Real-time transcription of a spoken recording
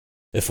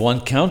If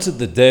one counted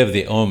the day of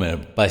the Omer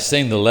by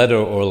saying the letter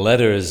or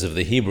letters of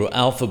the Hebrew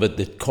alphabet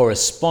that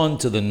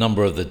correspond to the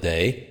number of the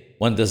day,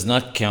 one does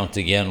not count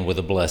again with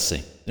a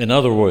blessing. In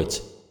other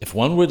words, if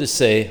one were to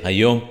say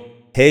Hayom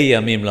He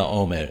Yamim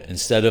LaOmer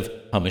instead of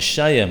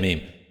Hamisha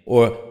Yamim,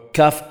 or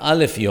Kaf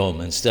Aleph Yom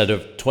instead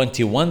of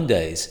 21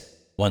 days,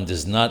 one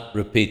does not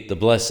repeat the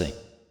blessing.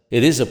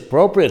 It is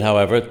appropriate,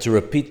 however, to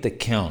repeat the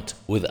count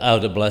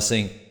without a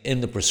blessing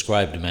in the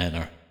prescribed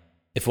manner.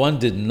 If one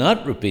did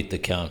not repeat the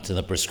count in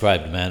the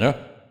prescribed manner,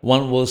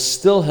 one will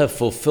still have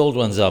fulfilled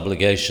one's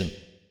obligation.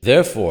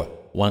 Therefore,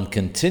 one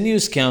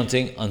continues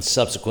counting on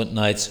subsequent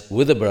nights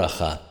with a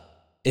bracha.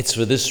 It's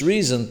for this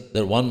reason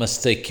that one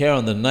must take care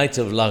on the night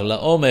of Lag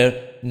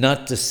LaOmer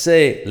not to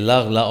say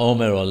Lag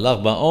LaOmer or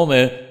Lag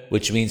BaOmer,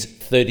 which means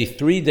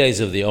 33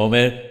 days of the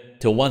Omer,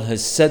 till one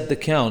has said the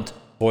count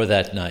for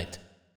that night.